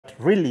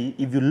really,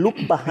 if you look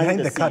behind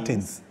the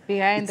curtains.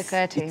 Behind the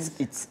curtains.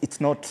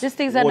 It's not. These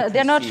things are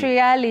they're not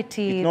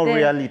reality. It's not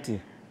reality.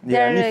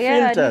 They're ni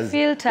filters.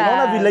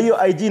 Unaona vile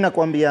hiyo IG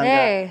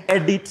inakwambianga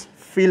edit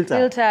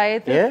filter.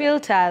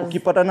 Filters.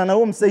 Ukipatana na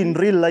huyo msee in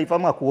real life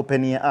ama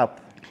kuopenia app.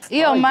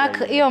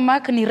 Hiyo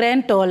mark ni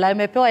rental,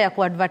 amepewa ya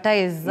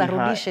kuadvertise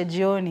arudishe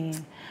jioni.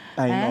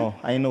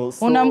 I know.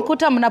 So,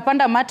 unamkuta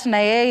mnapanda mat na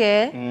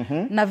yeye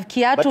na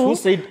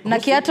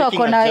kiatu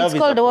akona, it's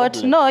called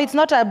what? No, it's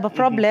not a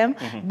problem,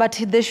 but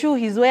the shoe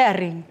he's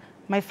wearing,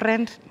 my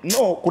friend.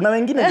 No, kuna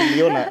wengine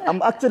niliona,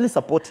 I'm actually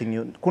supporting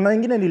you. Kuna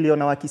wengine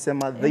niliona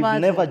wakisema they've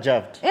never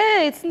jabbed.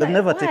 They've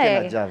never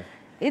taken a jab.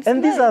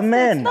 And these are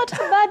men. It's not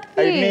a bad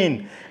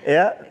thing.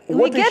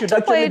 What we should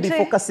actually be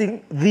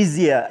focusing this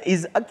year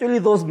is actually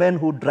those men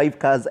who drive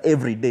cars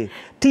every day.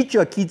 Teach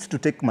your kids to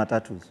take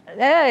matatus.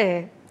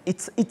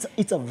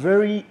 It's a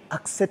very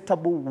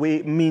acceptable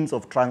means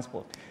of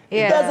transport.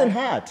 It doesn't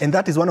hurt. And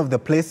that is one of the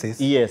places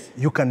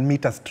you can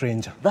meet a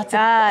stranger. That's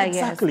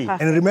exactly.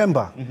 And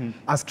remember,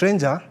 a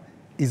stranger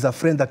is a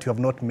friend that you have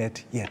not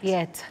met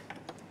yet.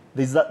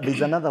 There's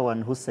another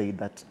one who said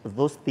that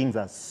those things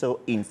are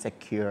so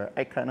insecure.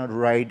 I cannot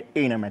ride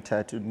in a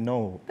matatu.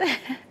 No.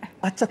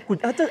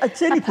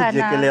 Acheni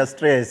kujekelea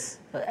stress.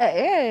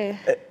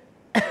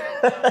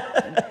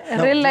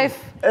 Real life.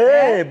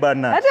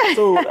 Bana.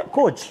 So,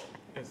 coach,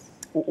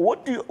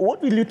 what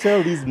will you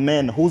tell these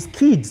men whose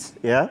kids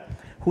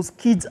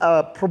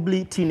are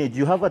probably teenage?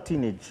 You have a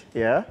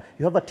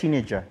you have a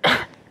teenager,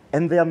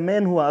 and there are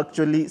men who are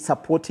actually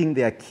supporting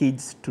their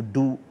kids to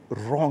do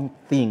wrong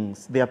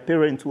things. There are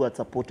parents who are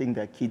supporting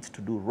their kids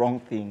to do wrong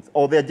things,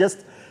 or they're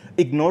just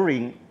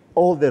ignoring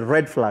all the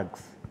red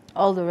flags.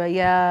 All the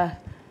way,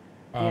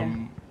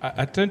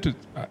 I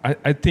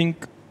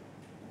think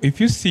if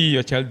you see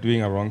your child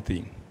doing a wrong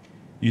thing,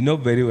 you know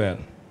very well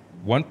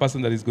one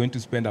person that is going to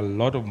spend a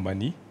lot of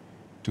money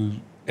to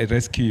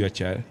rescue your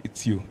child,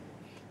 it's you.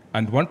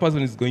 And one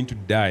person is going to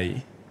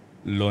die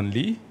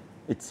lonely,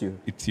 it's you.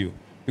 It's you.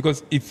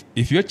 Because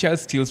if your child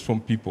steals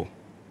from people,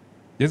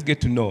 just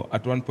get to know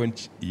at one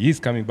point he is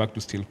coming back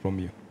to steal from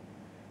you.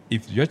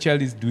 If your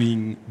child is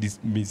doing this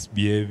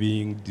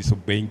misbehaving,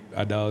 disobeying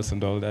adults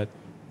and all that,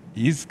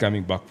 he is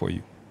coming back for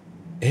you.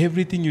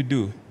 Everything you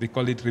do, they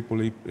call it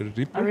ripple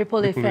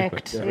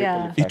effect.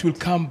 It will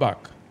come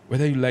back,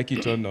 whether you like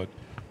it or not.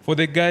 For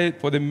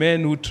the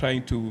men who are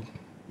trying to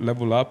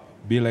level up,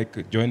 be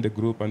like, join the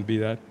group and be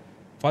that,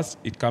 first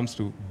it comes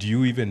to, do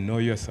you even know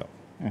yourself?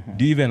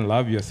 Do you even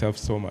love yourself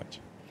so much?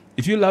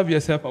 If you love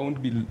yourself, I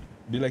won't be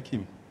like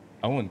him.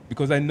 I won't,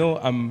 because I know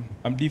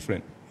I'm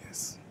different.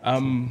 Yes. I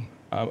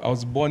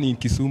was born in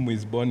Kisumu,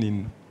 is born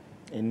in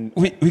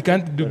we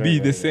can't be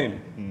the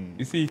same.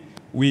 You see,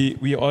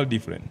 we are all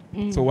different.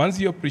 So once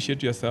you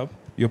appreciate yourself,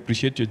 you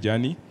appreciate your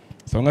journey,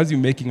 as long as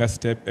you're making a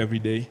step every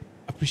day,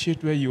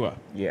 appreciate where you are.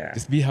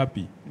 Just be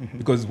happy.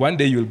 Because one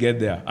day you'll get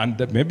there. And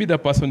maybe the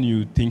person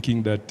you're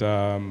thinking that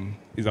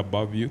is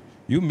above you,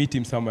 you meet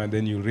him somewhere and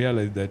then you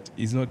realize that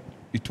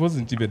it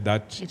wasn't even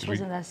that... It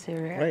wasn't that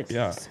serious. Right.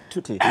 Yeah.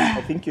 Tuti,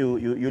 I think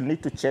you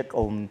need to check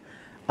on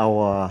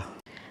our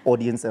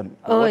audience and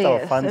what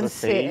our fans are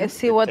saying.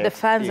 See what the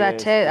fans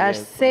are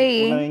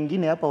saying. Kuna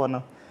wengine hapa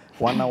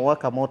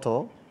wanawaka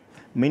moto.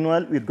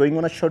 Meanwhile, we're going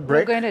on a short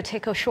break. We're going to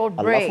take a short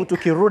break. Alafu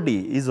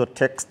tukirudi, hizo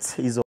texts, hizo